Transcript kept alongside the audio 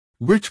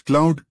Which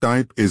cloud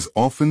type is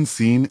often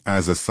seen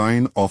as a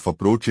sign of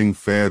approaching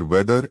fair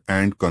weather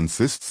and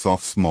consists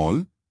of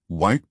small,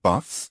 white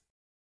puffs?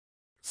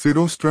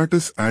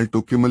 Cirrostratus,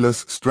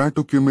 altocumulus,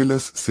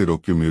 stratocumulus,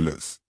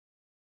 cirrocumulus.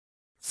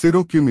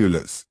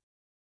 Cirrocumulus.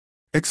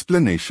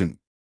 Explanation.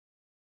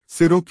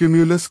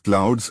 Cirrocumulus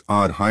clouds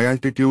are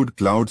high-altitude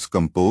clouds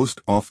composed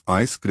of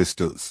ice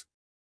crystals.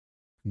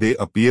 They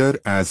appear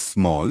as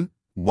small,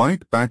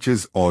 white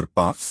patches or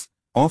puffs,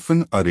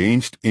 often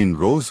arranged in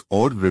rows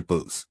or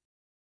ripples.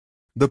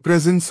 The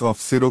presence of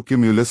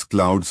cirrocumulus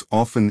clouds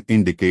often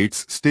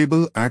indicates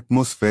stable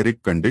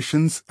atmospheric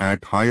conditions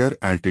at higher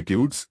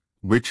altitudes,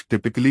 which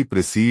typically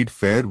precede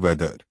fair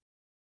weather.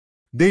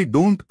 They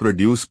don't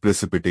produce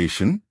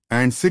precipitation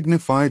and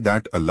signify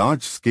that a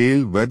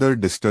large-scale weather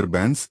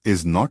disturbance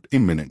is not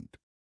imminent.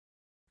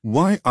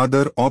 Why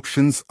other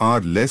options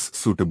are less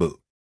suitable?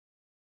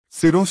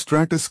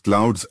 Cirrostratus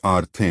clouds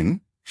are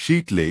thin,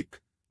 sheet-like,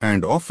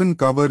 and often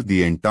cover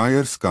the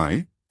entire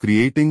sky,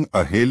 creating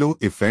a halo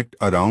effect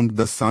around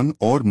the sun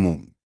or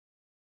moon.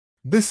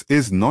 This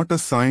is not a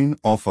sign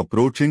of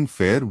approaching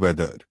fair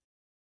weather.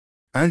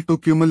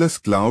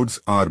 Altocumulus clouds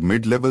are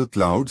mid-level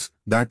clouds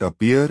that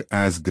appear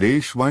as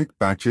grayish-white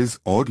patches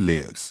or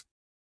layers.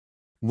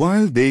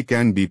 While they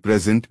can be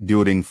present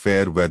during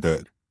fair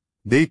weather,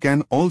 they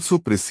can also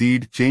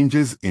precede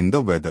changes in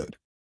the weather.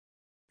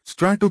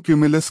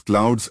 Stratocumulus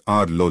clouds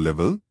are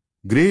low-level,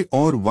 gray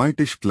or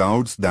whitish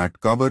clouds that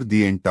cover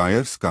the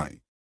entire sky.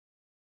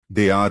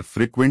 They are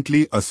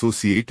frequently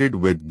associated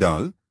with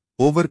dull,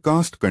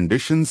 overcast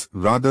conditions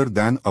rather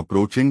than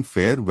approaching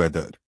fair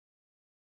weather.